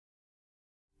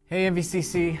Hey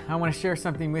MVCC, I want to share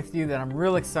something with you that I'm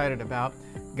real excited about.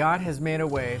 God has made a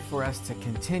way for us to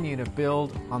continue to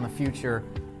build on the future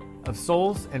of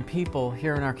souls and people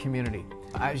here in our community.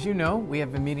 As you know, we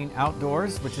have been meeting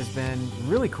outdoors, which has been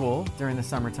really cool during the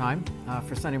summertime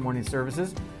for Sunday morning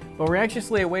services. But we're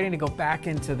anxiously awaiting to go back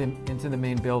into the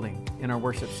main building in our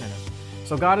worship center.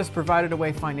 So God has provided a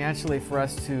way financially for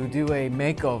us to do a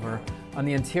makeover on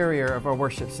the interior of our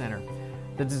worship center.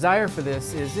 The desire for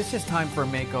this is it's just time for a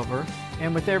makeover,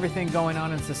 and with everything going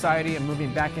on in society and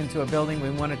moving back into a building,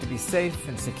 we want it to be safe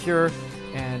and secure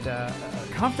and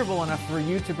comfortable enough for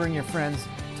you to bring your friends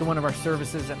to one of our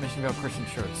services at Missionville Christian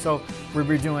Church. So we're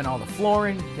redoing all the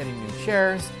flooring, getting new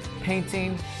chairs,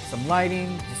 painting, some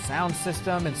lighting, the sound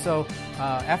system, and so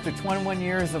after 21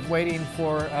 years of waiting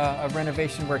for a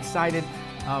renovation, we're excited.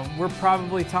 We're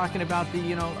probably talking about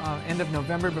the end of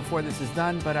November before this is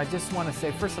done, but I just want to say,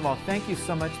 first of all, thank you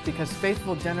so much, because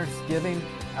faithful, generous giving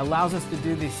allows us to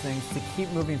do these things, to keep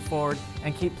moving forward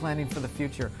and keep planning for the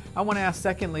future. I want to ask,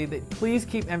 secondly, that please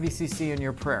keep MVCC in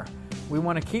your prayer. We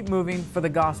want to keep moving for the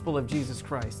gospel of Jesus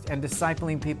Christ and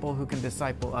discipling people who can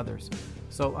disciple others.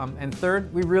 So, and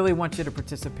third, we really want you to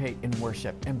participate in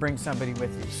worship and bring somebody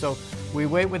with you. So we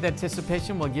wait with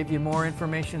anticipation. We'll give you more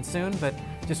information soon, but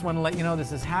just want to let you know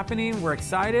this is happening. We're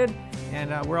excited,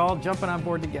 and we're all jumping on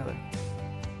board together.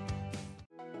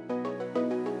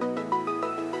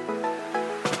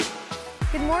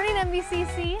 Good morning,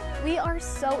 MVCC. We are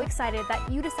so excited that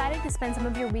you decided to spend some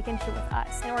of your weekend here with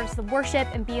us in order to worship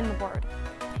and be in the Word.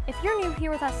 If you're new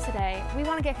here with us today, we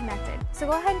want to get connected, so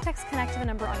go ahead and text CONNECT to the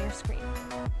number on your screen.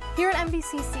 Here at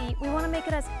MVCC, we want to make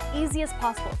it as easy as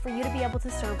possible for you to be able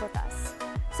to serve with us.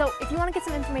 So if you want to get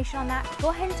some information on that, go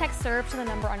ahead and text SERVE to the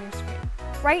number on your screen.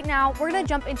 Right now, we're going to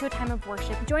jump into a time of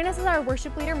worship. Join us as our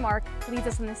worship leader, Mark, leads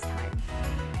us in this time.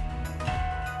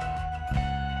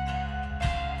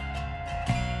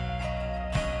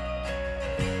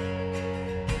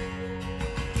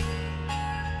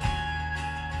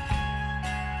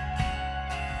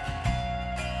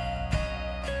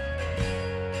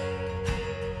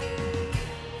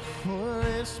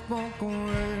 Spoken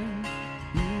word,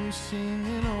 you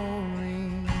singing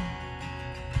only.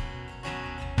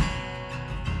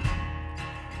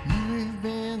 You've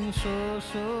been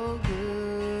so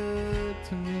good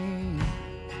to me.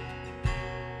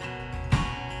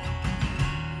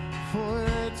 For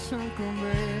it took a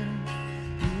man,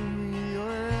 you breathe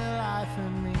your life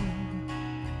in me.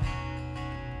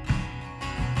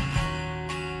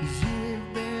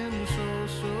 You've been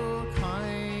so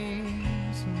kind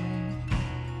to me.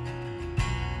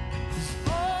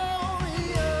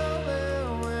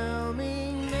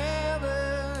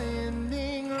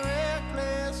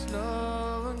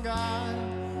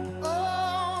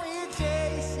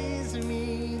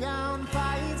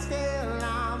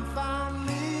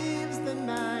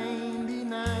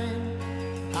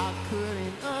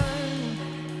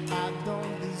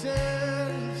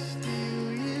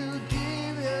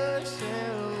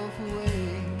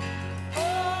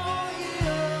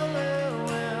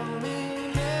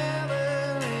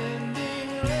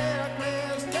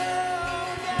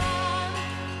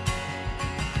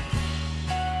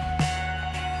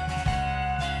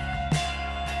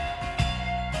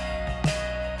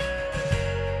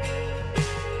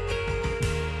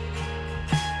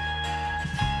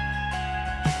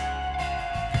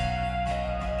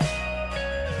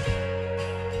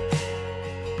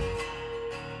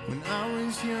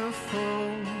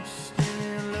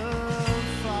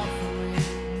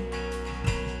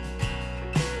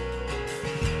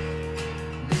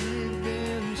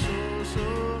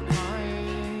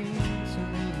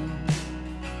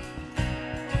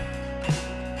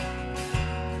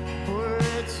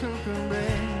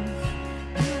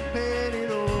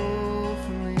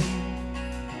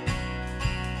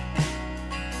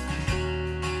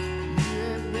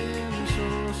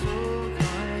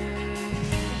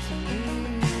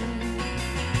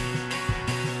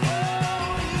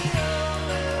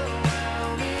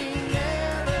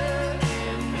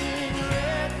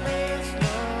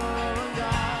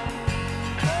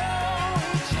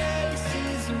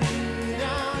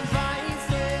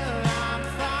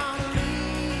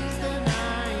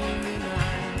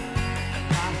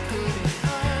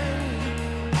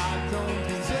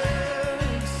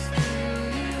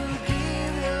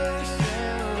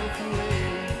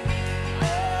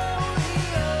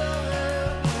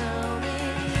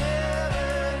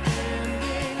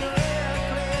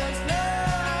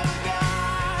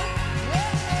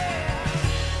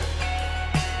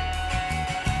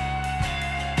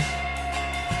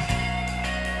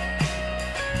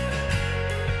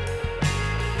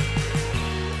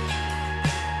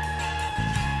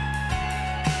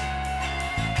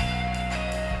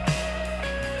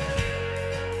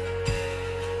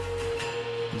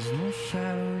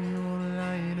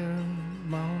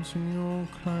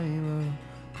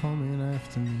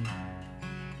 after me.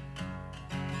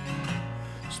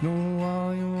 There's no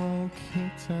wall you won't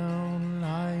kick down,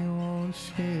 lie you won't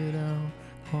tear down,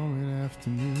 coming after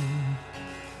me.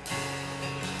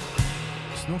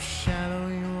 There's no shadow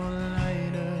you won't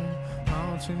light up,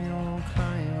 mountain you won't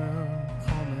climb up,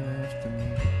 coming after me.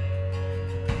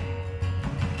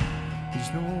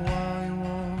 There's no wall you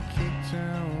won't kick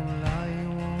down, lie you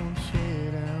won't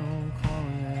tear down,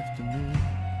 coming after me.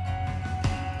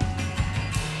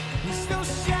 There's no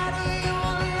shadow you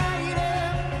won't light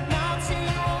up, mountain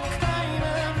you won't climb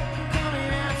up,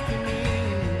 coming after me.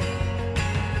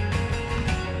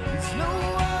 There's no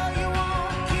wall you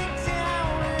won't kick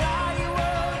down, lie you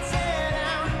won't tear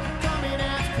down, coming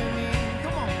after me.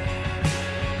 Come on.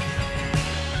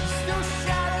 There's no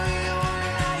shadow you won't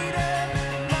light up,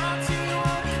 mountain you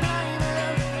won't climb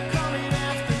up, coming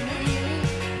after me.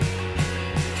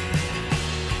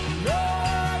 No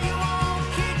wall you won't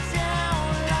kick down,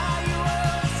 lie you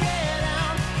won't tear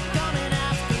down, coming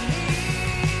after me.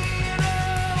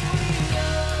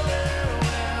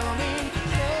 Overwhelming,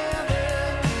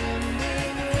 never-ending,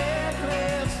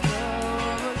 reckless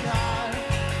love of God.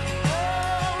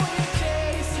 Oh, it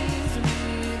chases me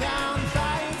down,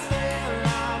 fights till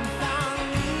I'm found,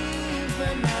 leaves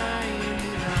the 99.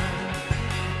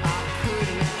 I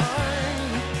couldn't earn,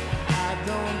 I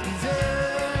don't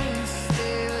deserve,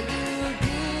 still you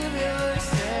give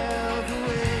yourself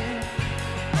away.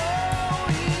 Oh,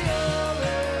 the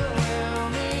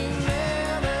overwhelming,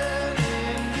 never-ending,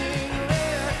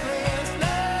 reckless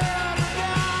love of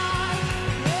God.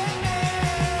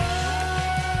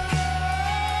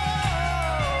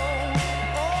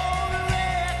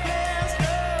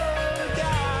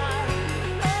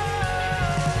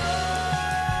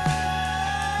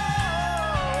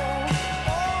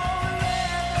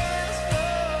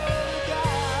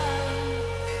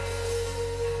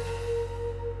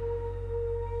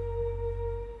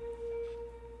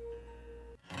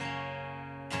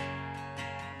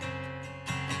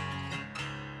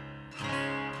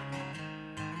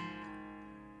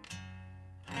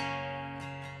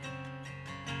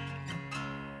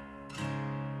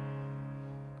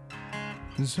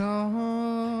 There's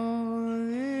all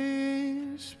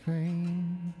this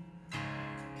pain.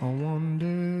 I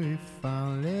wonder if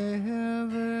I'll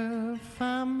ever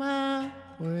find my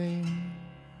way.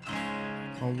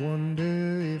 I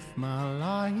wonder if my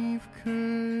life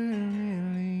could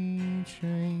really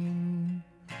change.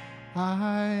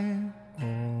 I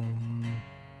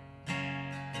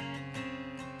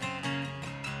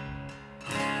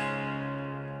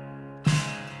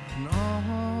and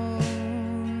all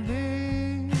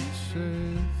this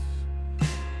earth,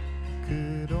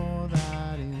 could all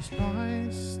that is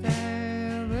lost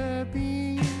ever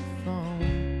be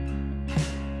found?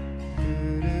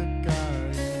 Could a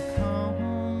garden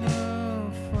come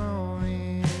up from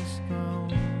its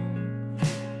ground?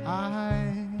 I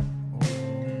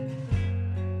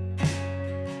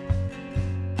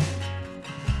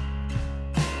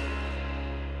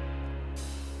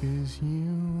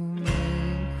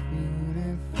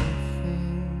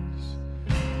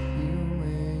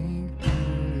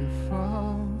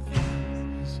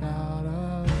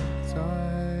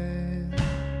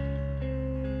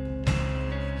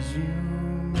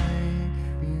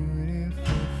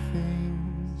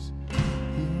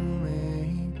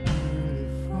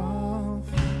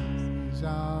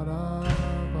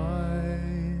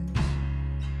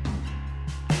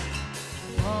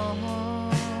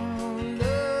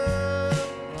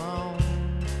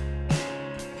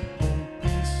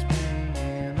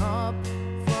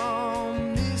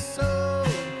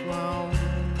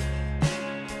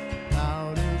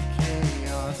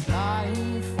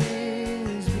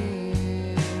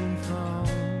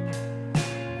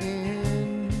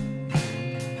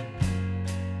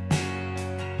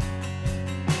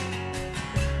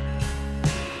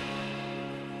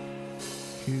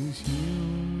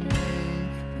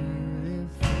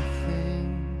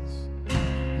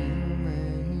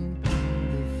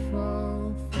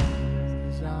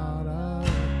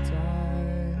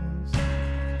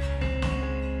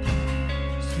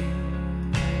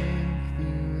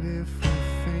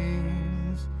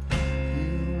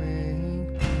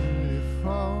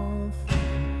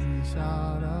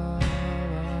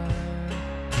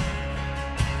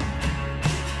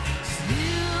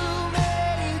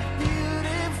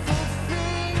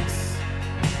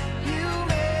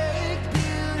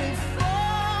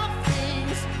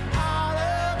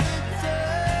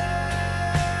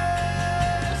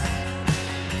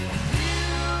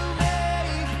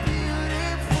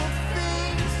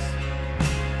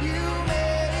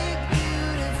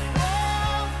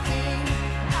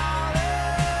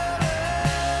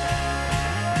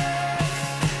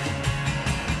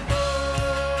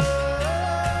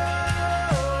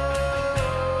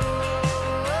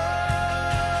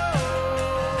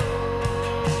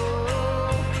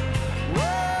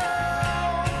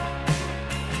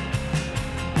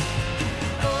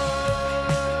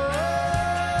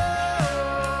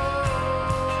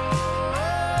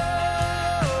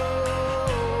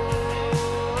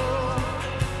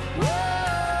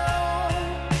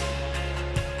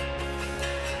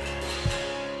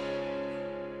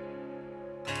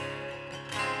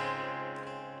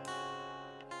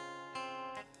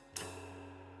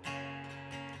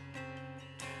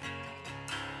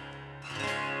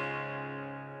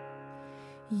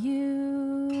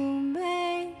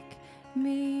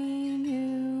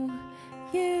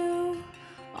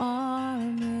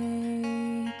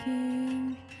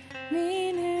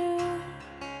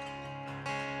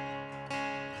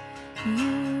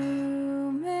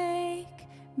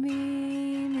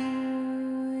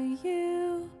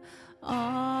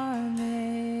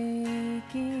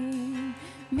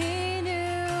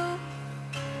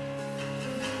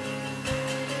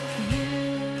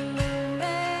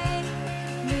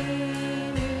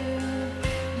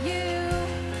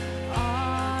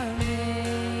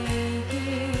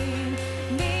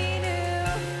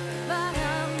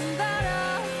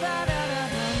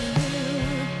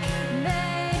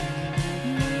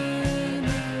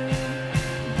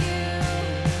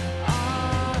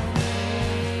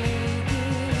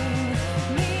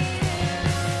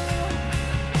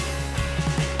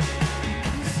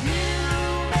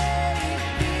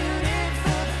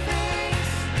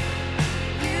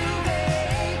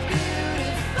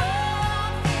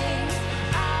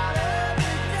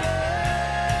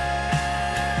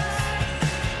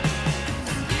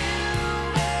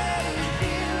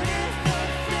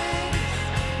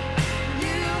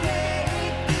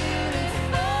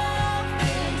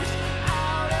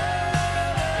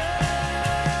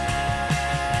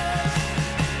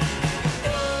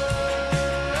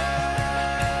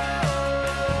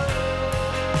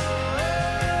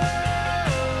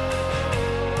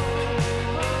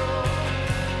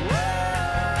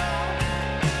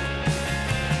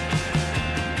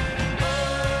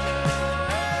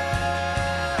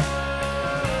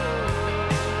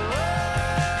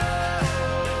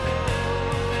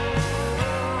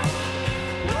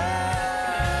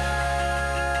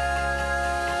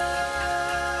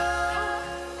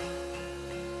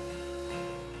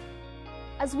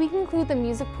As we conclude the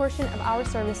music portion of our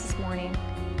service this morning,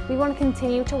 we want to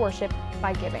continue to worship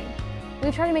by giving.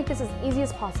 We've tried to make this as easy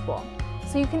as possible,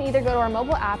 so you can either go to our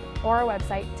mobile app or our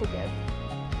website to give.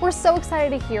 We're so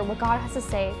excited to hear what God has to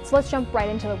say, so let's jump right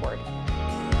into the Word.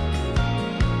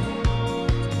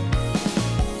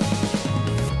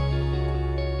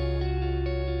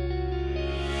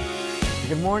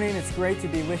 Good morning. It's great to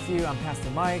be with you. I'm Pastor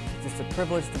Mike. Just a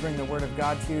privilege to bring the Word of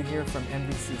God to you here from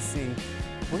MVCC.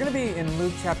 We're going to be in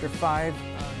Luke chapter 5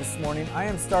 this morning. I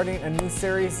am starting a new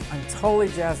series. I'm totally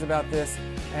jazzed about this,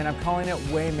 and I'm calling it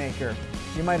Waymaker.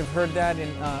 You might have heard that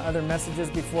in other messages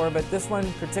before, but this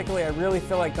one particularly, I really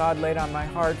feel like God laid on my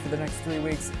heart for the next 3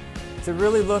 weeks to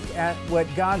really look at what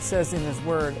God says in His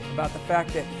Word about the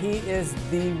fact that He is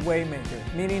the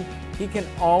Waymaker, meaning He can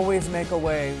always make a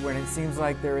way when it seems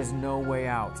like there is no way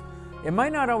out. It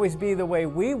might not always be the way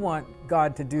we want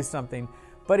God to do something,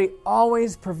 but He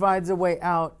always provides a way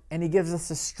out, and He gives us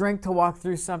the strength to walk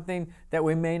through something that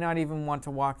we may not even want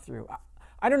to walk through.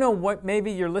 I don't know what,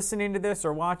 maybe you're listening to this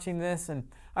or watching this, and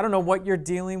I don't know what you're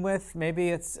dealing with. Maybe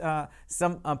it's a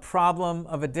problem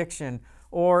of addiction,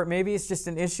 or maybe it's just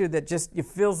an issue that just, it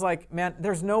feels like, man,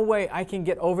 there's no way I can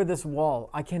get over this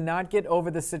wall. I cannot get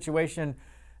over this situation.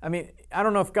 I mean, I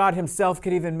don't know if God Himself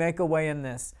could even make a way in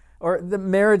this, or the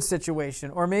marriage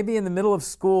situation, or maybe in the middle of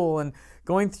school and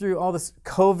going through all this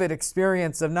COVID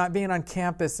experience of not being on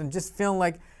campus and just feeling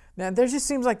like, man, there just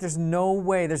seems like there's no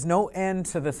way, there's no end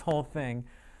to this whole thing.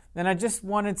 And I just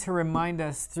wanted to remind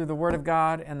us through the Word of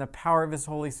God and the power of His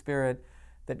Holy Spirit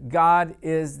that God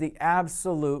is the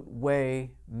absolute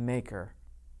way maker.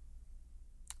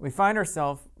 We find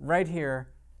ourselves right here,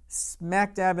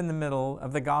 smack dab in the middle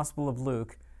of the Gospel of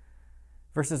Luke,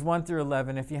 verses 1 through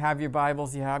 11. If you have your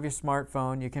Bibles, you have your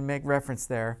smartphone, you can make reference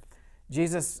there.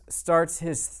 Jesus starts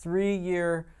His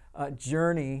 3-year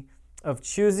journey of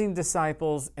choosing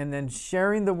disciples and then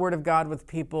sharing the Word of God with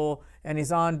people, and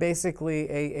He's on basically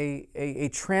a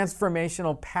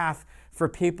transformational path for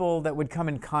people that would come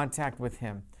in contact with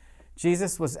Him.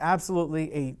 Jesus was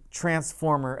absolutely a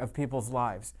transformer of people's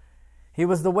lives. He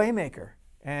was the waymaker,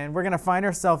 and we're going to find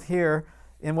ourselves here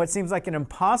in what seems like an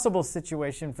impossible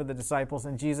situation for the disciples,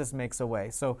 and Jesus makes a way.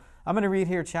 So I'm going to read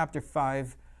here chapter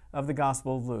 5 of the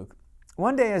Gospel of Luke.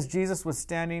 One day as Jesus was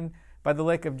standing by the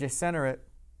lake of Gennesaret,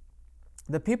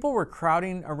 the people were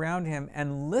crowding around Him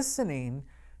and listening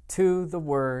to the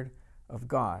Word of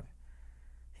God.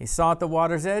 He saw at the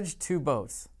water's edge 2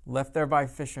 boats, left there by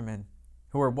fishermen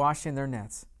who were washing their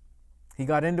nets. He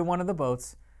got into one of the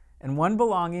boats, and one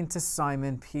belonging to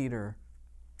Simon Peter,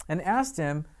 and asked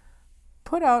him,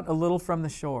 "Put out a little from the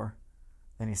shore."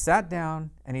 Then he sat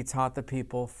down and he taught the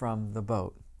people from the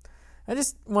boat. I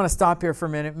just want to stop here for a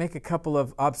minute, make a couple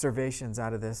of observations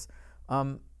out of this.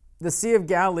 The Sea of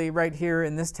Galilee right here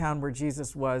in this town where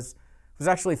Jesus was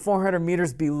actually 400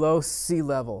 meters below sea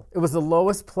level. It was the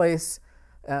lowest place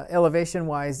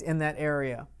elevation-wise in that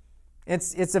area.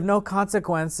 It's of no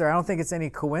consequence, or I don't think it's any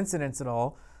coincidence at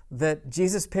all, that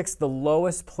Jesus picks the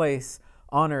lowest place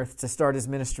on earth to start His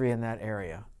ministry in that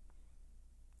area.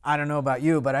 I don't know about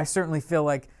you, but I certainly feel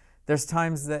like there's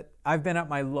times that I've been at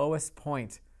my lowest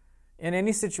point in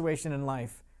any situation in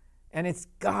life, and it's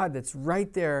God that's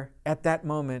right there at that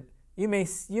moment. You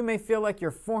may feel like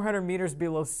you're 400 meters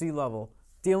below sea level,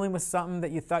 dealing with something that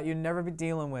you thought you'd never be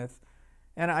dealing with.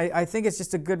 And I think it's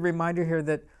just a good reminder here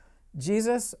that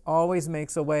Jesus always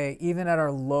makes a way, even at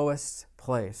our lowest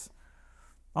place.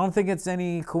 I don't think it's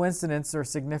any coincidence or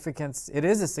significance. It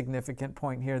is a significant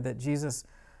point here that Jesus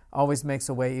always makes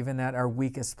a way, even at our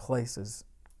weakest places.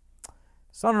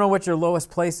 So I don't know what your lowest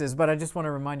place is, but I just want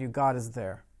to remind you God is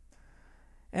there.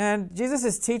 And Jesus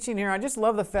is teaching here. I just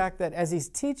love the fact that as He's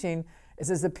teaching, it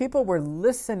says the people were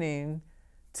listening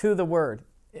to the Word.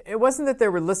 It wasn't that they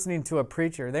were listening to a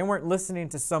preacher. They weren't listening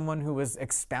to someone who was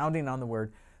expounding on the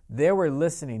Word. They were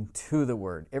listening to the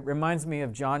Word. It reminds me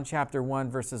of John chapter 1,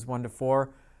 verses 1 to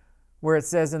 4, where it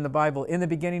says in the Bible, "In the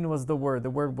beginning was the Word. The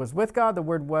Word was with God. The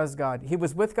Word was God. He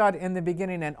was with God in the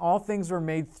beginning, and all things were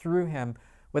made through Him.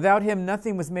 Without Him,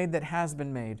 nothing was made that has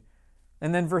been made."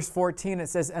 And then verse 14, it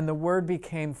says, "And the Word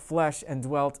became flesh and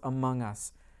dwelt among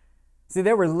us." See,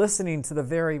 they were listening to the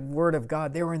very Word of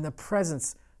God. They were in the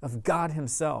presence of God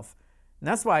Himself. And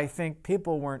that's why I think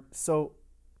people weren't so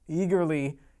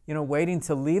eagerly, waiting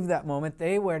to leave that moment.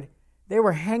 They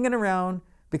were hanging around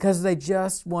because they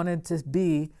just wanted to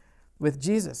be with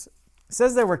Jesus. It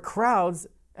says there were crowds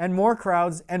and more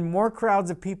crowds and more crowds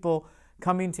of people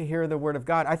coming to hear the Word of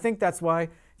God. I think that's why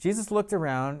Jesus looked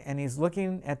around and He's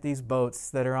looking at these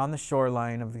boats that are on the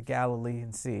shoreline of the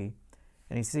Galilean Sea,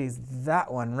 and He sees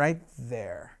that one right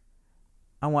there.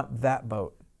 I want that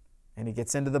boat. and he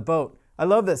gets into the boat. I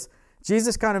love this.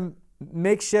 Jesus kind of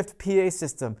makeshift PA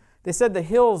system. They said the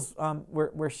hills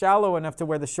were shallow enough to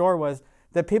where the shore was,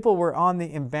 that people were on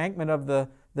the embankment of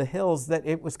the hills, that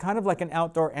it was kind of like an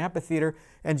outdoor amphitheater,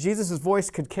 and Jesus'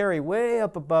 voice could carry way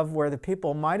up above where the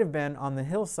people might have been on the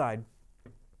hillside.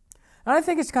 And I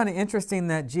think it's kind of interesting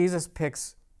that Jesus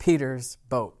picks Peter's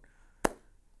boat.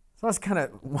 So it's kind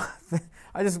of,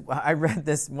 I read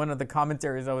this, one of the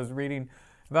commentaries I was reading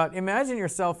about, imagine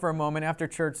yourself for a moment after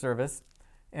church service,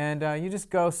 and you just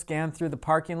go scan through the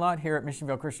parking lot here at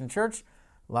Missionville Christian Church.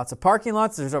 Lots of parking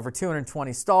lots. There's over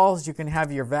 220 stalls. You can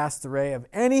have your vast array of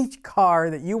any car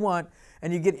that you want,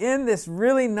 and you get in this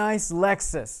really nice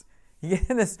Lexus. You get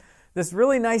in this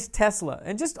really nice Tesla,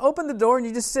 and just open the door and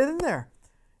you just sit in there.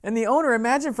 And the owner,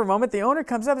 imagine for a moment, the owner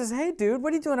comes up and says, "Hey, dude,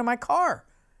 what are you doing in my car?"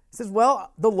 He says,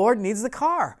 "Well, the Lord needs the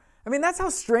car." I mean, that's how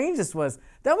strange this was.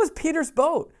 That was Peter's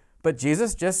boat. But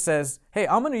Jesus just says, "Hey,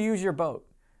 I'm going to use your boat."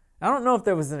 I don't know if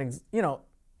there was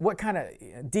what kind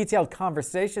of detailed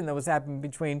conversation that was happening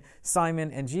between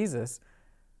Simon and Jesus.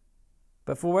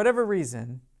 But for whatever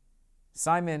reason,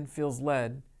 Simon feels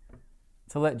led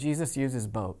to let Jesus use his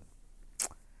boat.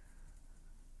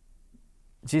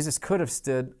 Jesus could have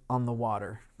stood on the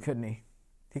water, couldn't he?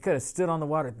 He could have stood on the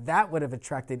water. That would have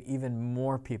attracted even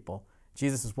more people.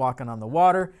 Jesus is walking on the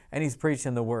water and he's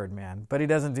preaching the word, man. But he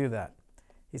doesn't do that.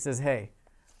 He says, "Hey,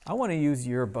 I want to use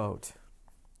your boat.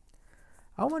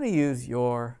 I want to use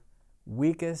your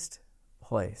weakest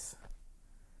place."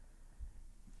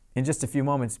 In just a few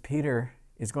moments, Peter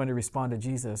is going to respond to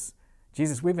Jesus.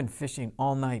 "Jesus, we've been fishing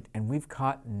all night and we've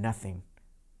caught nothing.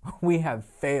 We have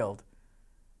failed."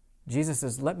 Jesus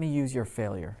says, "Let me use your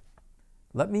failure.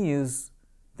 Let me use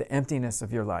the emptiness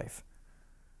of your life.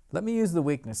 Let me use the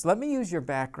weakness. Let me use your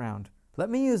background. Let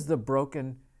me use the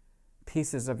broken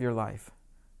pieces of your life.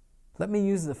 Let me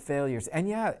use the failures. And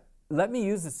yeah, let me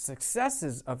use the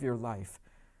successes of your life,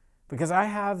 because I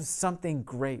have something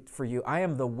great for you. I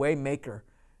am the way maker,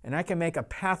 and I can make a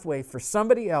pathway for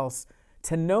somebody else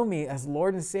to know me as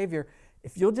Lord and Savior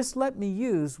if you'll just let me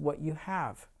use what you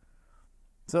have."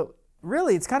 So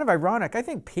really, it's kind of ironic. I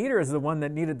think Peter is the one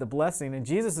that needed the blessing, and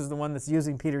Jesus is the one that's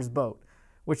using Peter's boat,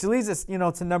 which leads us,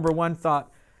 to number one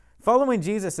thought. Following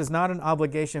Jesus is not an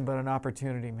obligation, but an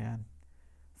opportunity, man.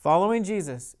 Following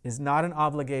Jesus is not an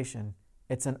obligation.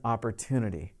 It's an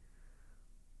opportunity.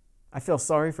 I feel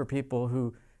sorry for people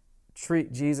who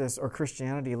treat Jesus or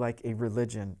Christianity like a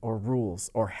religion or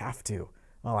rules or have to.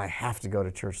 Well, I have to go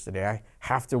to church today. I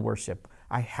have to worship.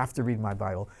 I have to read my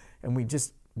Bible. And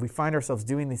we find ourselves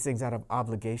doing these things out of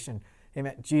obligation.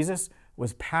 Amen. Jesus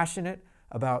was passionate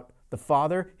about the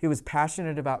Father. He was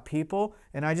passionate about people.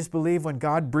 And I just believe when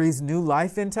God breathes new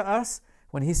life into us,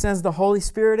 when he sends the Holy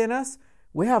Spirit in us,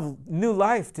 we have new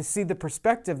life to see the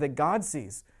perspective that God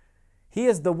sees. He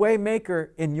is the way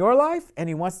maker in your life, and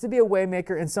he wants to be a way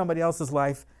maker in somebody else's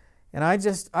life. And I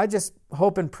just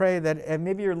hope and pray that, and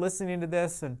maybe you're listening to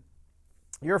this and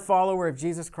you're a follower of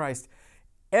Jesus Christ,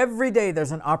 every day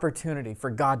there's an opportunity for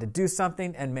God to do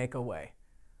something and make a way.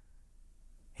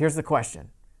 Here's the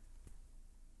question.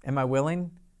 Am I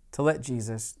willing to let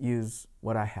Jesus use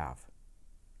what I have?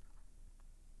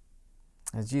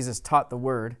 As Jesus taught the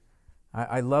word,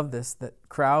 I love this, that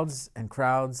crowds and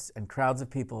crowds and crowds of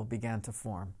people began to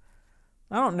form.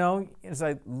 I don't know, as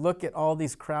I look at all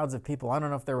these crowds of people, I don't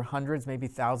know if there were hundreds, maybe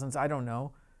thousands, I don't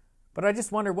know. But I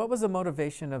just wonder, what was the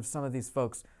motivation of some of these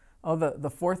folks? Oh, the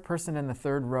fourth person in the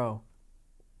third row.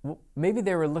 Well, maybe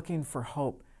they were looking for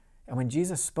hope. And when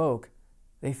Jesus spoke,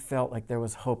 they felt like there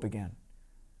was hope again.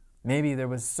 Maybe there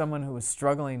was someone who was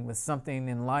struggling with something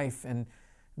in life and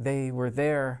they were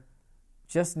there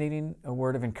just needing a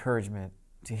word of encouragement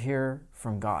to hear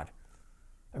from God.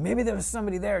 Or maybe there was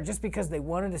somebody there just because they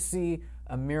wanted to see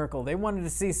a miracle. They wanted to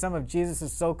see some of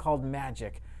Jesus' so-called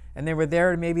magic. And they were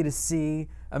there maybe to see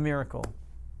a miracle.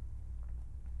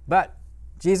 But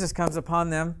Jesus comes upon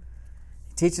them,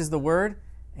 he teaches the word,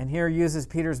 and here uses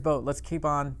Peter's boat. Let's keep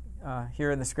on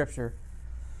here in the scripture.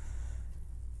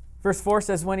 Verse 4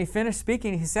 says, "When he finished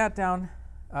speaking, he sat down,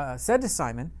 said to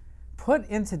Simon, 'Put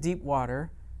into deep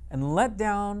water and let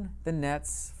down the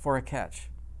nets for a catch.'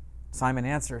 Simon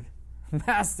answered,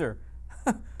 'Master,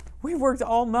 we worked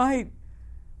all night.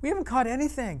 We haven't caught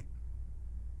anything.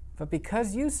 But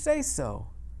because you say so,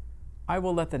 I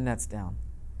will let the nets down.'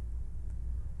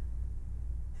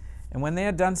 And when they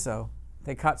had done so,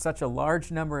 they caught such a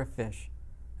large number of fish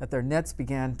that their nets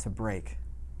began to break.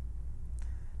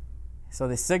 So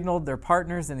they signaled their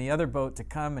partners in the other boat to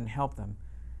come and help them.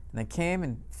 And they came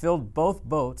and filled both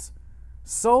boats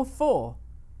so full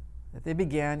that they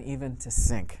began even to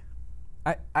sink."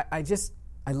 I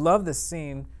love this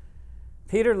scene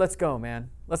Peter, let's go, man.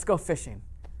 Let's go fishing.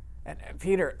 And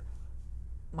Peter,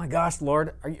 my gosh,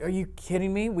 Lord, are you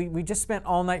kidding me? We just spent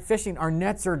all night fishing. Our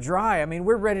nets are dry. I mean,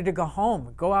 we're ready to go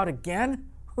home. Go out again?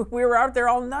 We were out there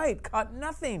all night, caught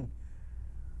nothing.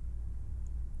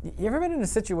 You ever been in a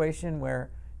situation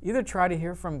where either try to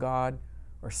hear from God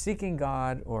or seeking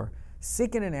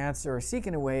an answer or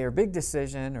seeking a way or big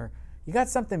decision, or you got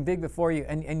something big before you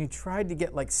and you tried to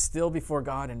get like still before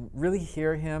God and really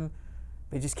hear him,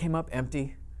 but you just came up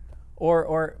empty?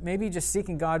 Or maybe just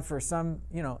seeking God for some,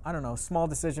 I don't know, small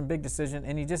decision, big decision,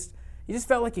 and you just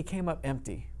felt like you came up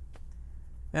empty.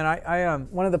 And I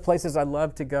one of the places I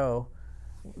love to go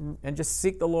and just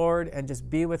seek the Lord and just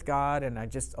be with God, and I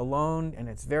just alone, and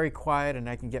it's very quiet, and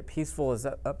I can get peaceful, is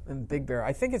up in Big Bear.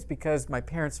 I think it's because my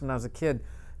parents, when I was a kid,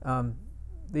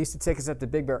 they used to take us up to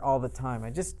Big Bear all the time.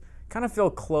 I just kind of feel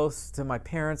close to my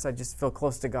parents. I just feel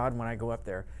close to God when I go up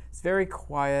there. It's very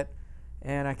quiet,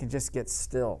 and I can just get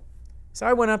still. So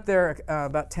I went up there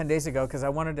about 10 days ago because I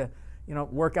wanted to,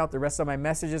 work out the rest of my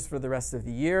messages for the rest of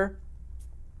the year,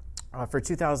 for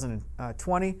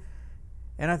 2020.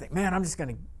 And I think, man, I'm just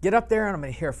going to get up there and I'm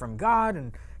going to hear from God,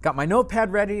 and got my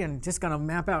notepad ready and just going to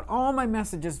map out all my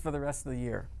messages for the rest of the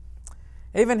year.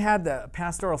 I even had the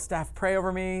pastoral staff pray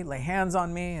over me, lay hands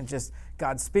on me, and just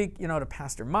God speak, to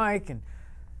Pastor Mike. And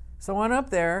so I went up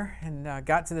there and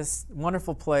got to this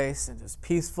wonderful place, and it was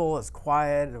peaceful, it was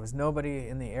quiet, there was nobody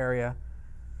in the area.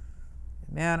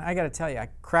 Man, I got to tell you, I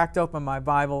cracked open my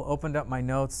Bible, opened up my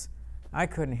notes. I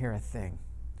couldn't hear a thing.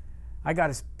 I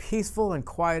got as peaceful and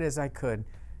quiet as I could,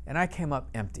 and I came up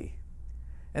empty.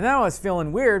 And then I was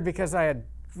feeling weird because I had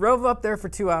drove up there for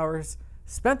 2 hours,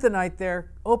 spent the night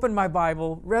there, opened my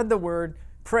Bible, read the Word,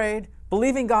 prayed,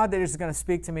 believing God that He was going to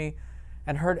speak to me,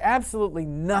 and heard absolutely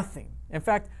nothing. In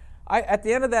fact, at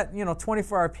the end of that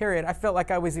 24-hour period, I felt like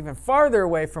I was even farther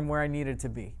away from where I needed to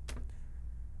be.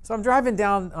 So I'm driving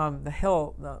down the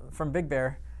hill from Big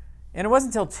Bear, and it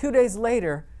wasn't until 2 days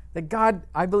later that God,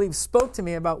 I believe, spoke to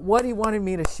me about what He wanted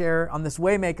me to share on this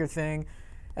Waymaker thing.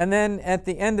 And then at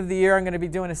the end of the year, I'm going to be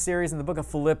doing a series in the book of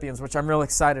Philippians, which I'm real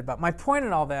excited about. My point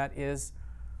in all that is,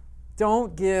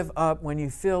 don't give up when you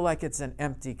feel like it's an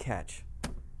empty catch.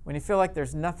 When you feel like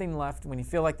there's nothing left, when you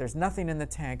feel like there's nothing in the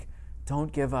tank,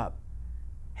 don't give up.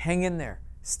 Hang in there.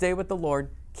 Stay with the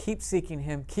Lord. Keep seeking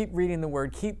Him. Keep reading the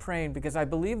Word. Keep praying, because I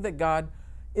believe that God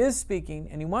is speaking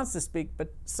and He wants to speak,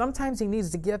 but sometimes He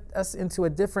needs to get us into a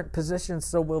different position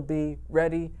so we'll be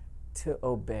ready to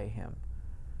obey Him.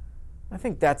 I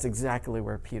think that's exactly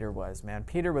where Peter was, man.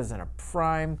 Peter was in a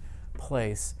prime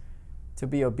place to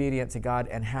be obedient to God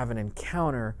and have an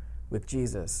encounter with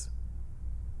Jesus.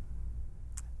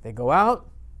 They go out.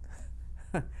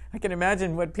 I can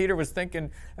imagine what Peter was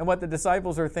thinking and what the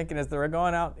disciples were thinking as they were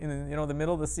going out in the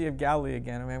middle of the Sea of Galilee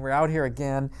again. I mean, we're out here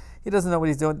again. He doesn't know what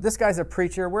he's doing. This guy's a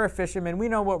preacher. We're a fisherman. We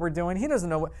know what we're doing. He doesn't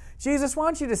know what. Jesus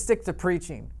wants you to stick to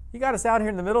preaching. You got us out here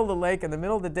in the middle of the lake in the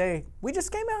middle of the day. We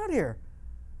just came out here.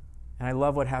 And I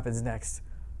love what happens next.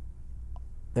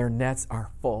 Their nets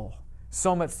are full.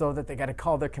 So much so that they got to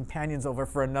call their companions over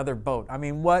for another boat. I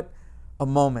mean, what a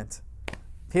moment.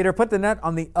 Peter, put the net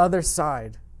on the other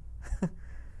side.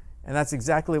 And that's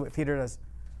exactly what Peter does.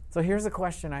 So here's the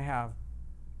question I have.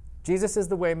 Jesus is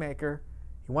the way maker.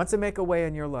 He wants to make a way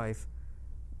in your life.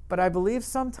 But I believe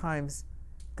sometimes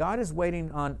God is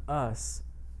waiting on us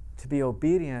to be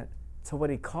obedient to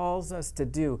what He calls us to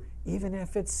do, even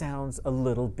if it sounds a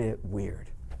little bit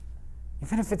weird,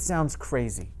 even if it sounds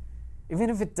crazy, even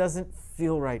if it doesn't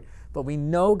feel right. But we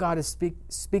know God is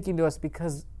speaking to us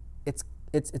because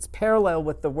it's parallel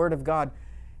with the Word of God,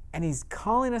 and He's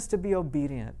calling us to be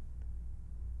obedient.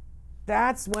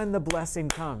 That's when the blessing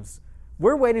comes.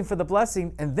 We're waiting for the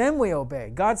blessing, and then we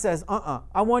obey. God says,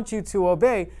 I want you to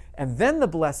obey, and then the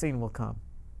blessing will come.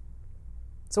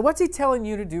 So what's He telling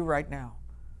you to do right now?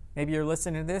 Maybe you're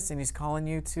listening to this, and He's calling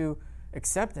you to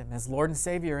accept Him as Lord and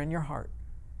Savior in your heart.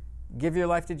 Give your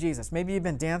life to Jesus. Maybe you've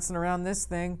been dancing around this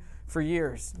thing for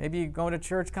years. Maybe you go to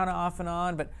church kind of off and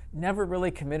on, but never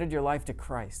really committed your life to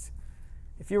Christ.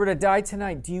 If you were to die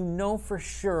tonight, do you know for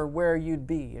sure where you'd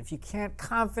be? If you can't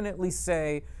confidently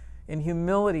say in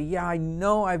humility, yeah, I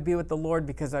know I'd be with the Lord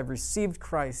because I've received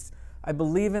Christ. I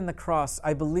believe in the cross.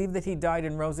 I believe that He died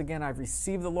and rose again. I've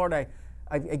received the Lord.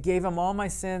 I gave Him all my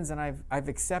sins, and I've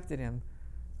accepted Him.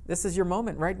 This is your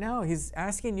moment right now. He's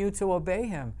asking you to obey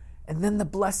Him, and then the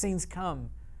blessings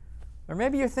come. Or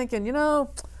maybe you're thinking,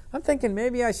 I'm thinking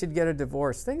maybe I should get a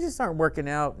divorce. Things just aren't working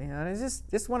out. I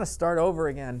just want to start over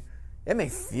again. It may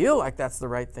feel like that's the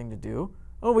right thing to do.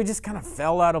 Oh, we just kind of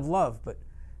fell out of love. But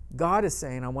God is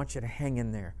saying, I want you to hang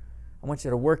in there. I want you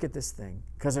to work at this thing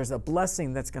because there's a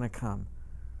blessing that's going to come.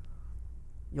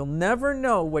 You'll never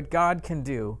know what God can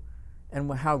do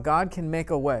and how God can make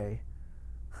a way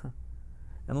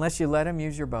unless you let him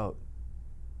use your boat.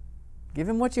 Give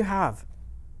him what you have.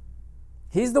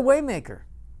 He's the way maker,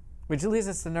 which leads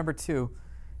us to number 2.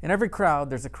 In every crowd,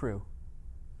 there's a crew.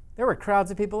 There were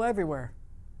crowds of people everywhere.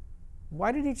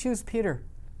 Why did he choose Peter?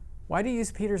 Why did he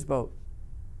use Peter's boat?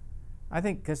 I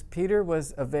think because Peter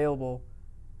was available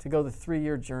to go the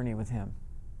 3-year journey with him.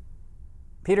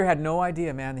 Peter had no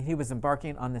idea, man, that he was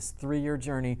embarking on this 3-year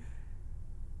journey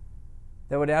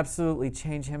that would absolutely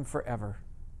change him forever.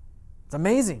 It's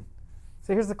amazing.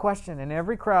 So here's the question. In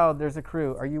every crowd, there's a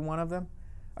crew. Are you one of them?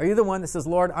 Are you the one that says,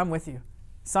 Lord, I'm with you.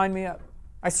 Sign me up.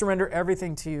 I surrender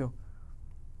everything to you.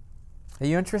 Are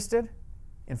you interested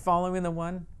in following the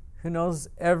one who knows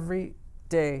every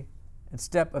day and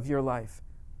step of your life?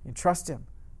 You trust him.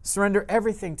 Surrender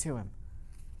everything to him.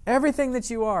 Everything that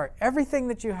you are, everything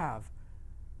that you have,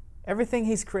 everything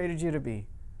he's created you to be.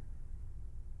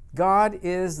 God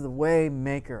is the way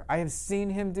maker. I have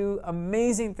seen him do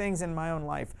amazing things in my own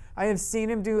life. I have seen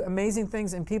him do amazing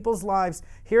things in people's lives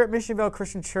here at Mission Vale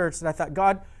Christian Church that I thought,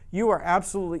 God, you are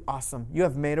absolutely awesome. You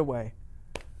have made a way.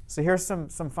 So here's some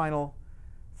final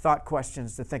thought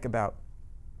questions to think about.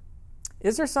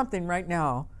 Is there something right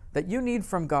now that you need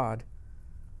from God,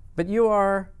 but you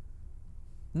are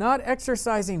not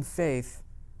exercising faith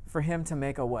for him to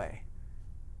make a way?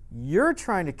 You're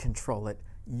trying to control it.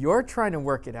 You're trying to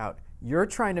work it out. You're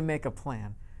trying to make a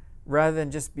plan rather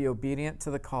than just be obedient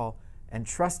to the call and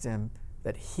trust him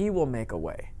that he will make a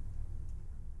way.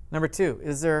 Number 2,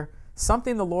 is there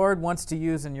something the Lord wants to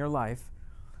use in your life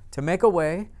to make a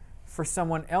way for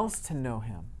someone else to know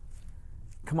him?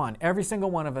 Come on, every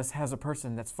single one of us has a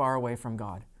person that's far away from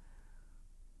God.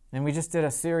 And we just did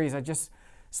a series. I just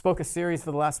spoke a series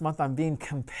for the last month on being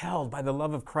compelled by the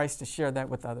love of Christ to share that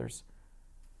with others.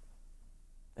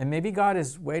 And maybe God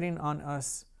is waiting on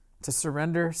us to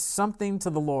surrender something to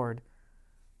the Lord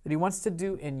that he wants to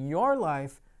do in your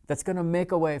life that's going to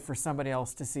make a way for somebody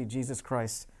else to see Jesus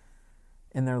Christ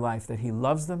in their life, that he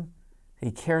loves them,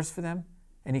 he cares for them,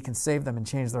 and he can save them and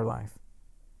change their life.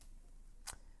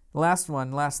 The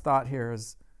last thought here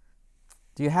is,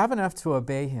 do you have enough to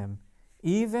obey him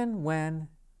even when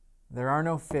there are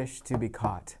no fish to be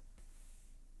caught?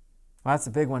 Well, that's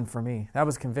a big one for me. That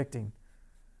was convicting.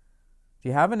 Do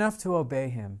you have enough to obey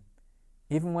him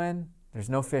even when there's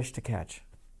no fish to catch?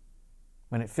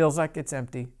 When it feels like it's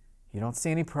empty, you don't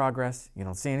see any progress, you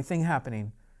don't see anything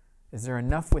happening, is there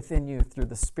enough within you through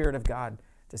the Spirit of God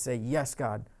to say, yes,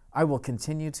 God, I will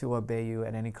continue to obey you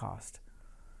at any cost?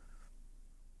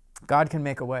 God can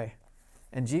make a way.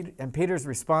 And Peter's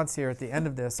response here at the end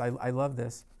of this, I love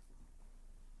this.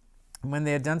 And when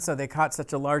they had done so, they caught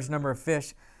such a large number of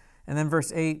fish. And then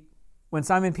verse 8, when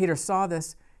Simon Peter saw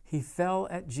this, he fell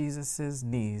at Jesus'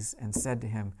 knees and said to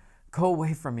him, "Go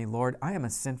away from me, Lord, I am a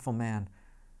sinful man."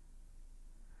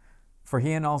 For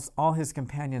he and all his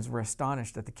companions were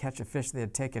astonished at the catch of fish they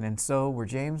had taken, and so were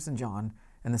James and John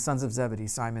and the sons of Zebedee,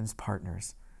 Simon's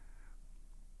partners.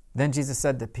 Then Jesus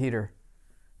said to Peter,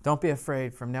 "Don't be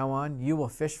afraid. From now on, you will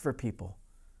fish for people."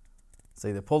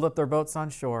 So they pulled up their boats on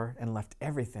shore and left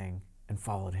everything and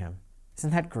followed him.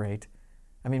 Isn't that great?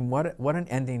 I mean, what an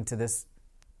ending to this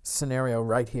scenario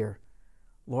right here.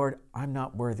 Lord, I'm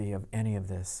not worthy of any of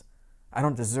this. I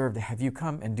don't deserve to have you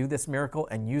come and do this miracle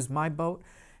and use my boat.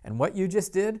 And what you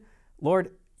just did,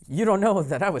 Lord, you don't know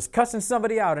that I was cussing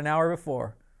somebody out an hour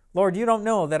before. Lord, you don't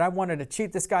know that I wanted to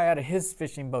cheat this guy out of his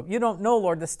fishing boat. You don't know,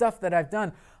 Lord, the stuff that I've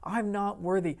done. I'm not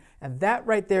worthy. And that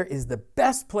right there is the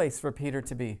best place for Peter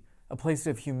to be, a place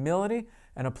of humility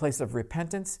and a place of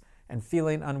repentance and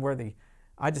feeling unworthy.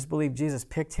 I just believe Jesus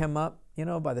picked him up,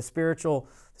 by the spiritual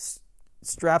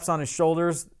straps on his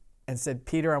shoulders and said,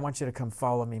 "Peter, I want you to come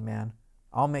follow me, man.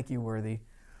 I'll make you worthy."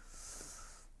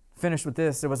 Finish with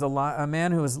this. There was a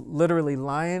man who was literally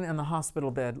lying in the hospital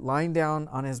bed, lying down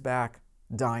on his back,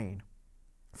 dying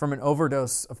from an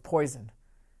overdose of poison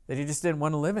that he just didn't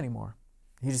want to live anymore.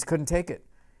 He just couldn't take it.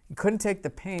 He couldn't take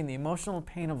the pain, the emotional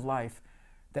pain of life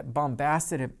that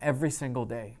bombasted him every single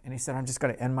day. And he said, "I'm just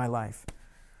going to end my life."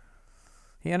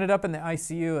 He ended up in the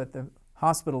ICU at the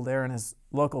hospital there in his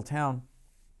local town.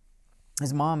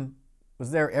 His mom was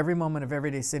there every moment of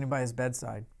every day sitting by his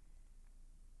bedside.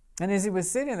 And as he was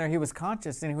sitting there, he was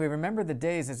conscious, and he remembered the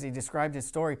days as he described his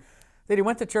story that he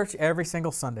went to church every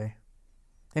single Sunday.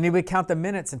 And he would count the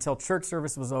minutes until church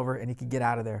service was over and he could get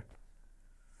out of there.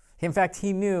 In fact,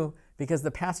 he knew, because the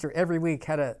pastor every week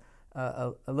had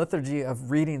a liturgy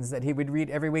of readings that he would read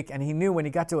every week, and he knew when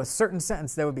he got to a certain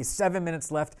sentence there would be 7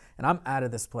 minutes left and I'm out of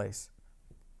this place.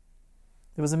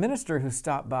 There was a minister who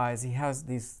stopped by as he has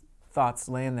these thoughts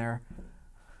laying there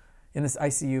in this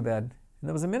ICU bed. And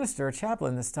there was a minister, a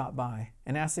chaplain, that stopped by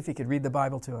and asked if he could read the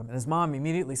Bible to him. And his mom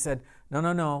immediately said,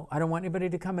 No, I don't want anybody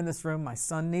to come in this room. My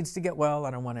son needs to get well.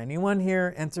 I don't want anyone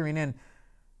here entering in.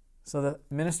 So the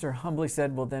minister humbly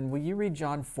said, well, then will you read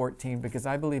John 14? Because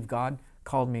I believe God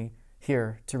called me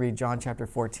here to read John chapter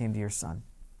 14 to your son.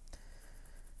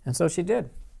 And so she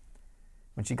did.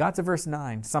 When she got to verse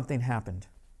 9, something happened.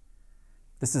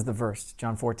 This is the verse,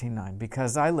 John 14:9.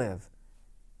 Because I live,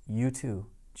 you too,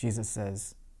 Jesus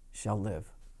says, shall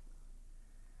live.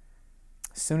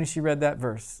 As soon as she read that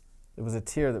verse, there was a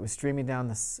tear that was streaming down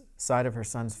the side of her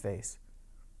son's face.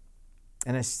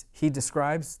 And as he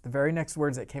describes, the very next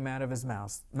words that came out of his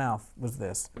mouth was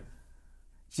this: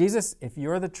 Jesus, if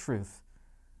you're the truth,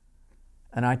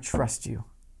 and I trust you,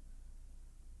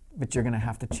 but you're going to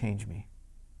have to change me.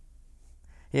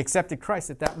 He accepted Christ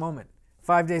at that moment.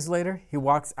 5 days later, he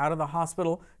walks out of the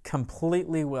hospital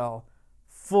completely well,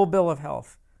 full bill of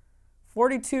health.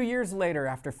 42 years later,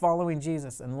 after following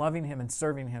Jesus and loving him and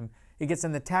serving him, he gets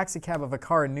in the taxi cab of a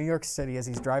car in New York City as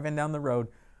he's driving down the road.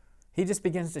 He just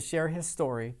begins to share his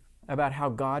story about how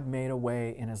God made a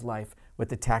way in his life with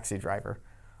the taxi driver.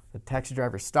 The taxi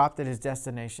driver stopped at his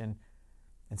destination,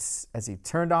 and as he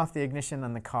turned off the ignition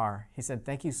on the car, he said,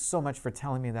 thank you so much for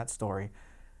telling me that story,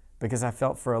 because I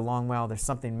felt for a long while there's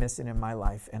something missing in my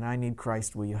life, and I need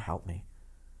Christ. Will you help me?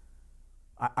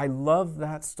 I love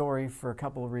that story for a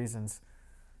couple of reasons.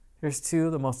 Here's two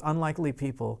of the most unlikely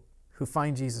people who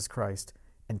find Jesus Christ,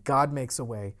 and God makes a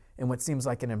way in what seems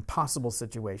like an impossible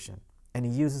situation. And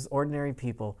he uses ordinary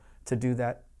people to do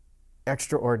that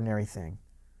extraordinary thing.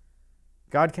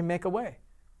 God can make a way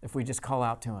if we just call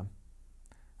out to him.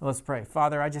 Let's pray.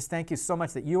 Father, I just thank you so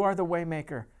much that you are the way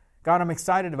maker. God, I'm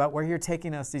excited about where you're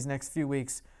taking us these next few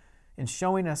weeks and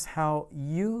showing us how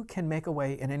you can make a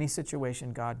way in any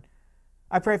situation, God.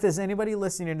 I pray if there's anybody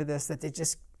listening to this, that they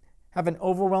just have an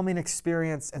overwhelming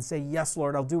experience and say, yes,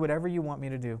 Lord, I'll do whatever you want me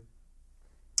to do.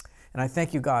 And I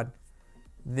thank you, God,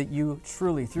 that you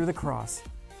truly, through the cross,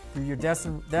 through your death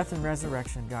and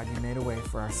resurrection, God, you made a way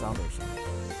for our salvation.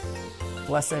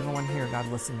 Bless everyone here, God,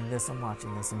 listening to this and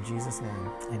watching this. In Jesus' name,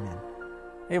 amen.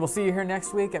 Hey, we'll see you here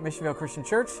next week at Mission Vale Christian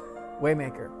Church,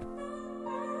 Waymaker.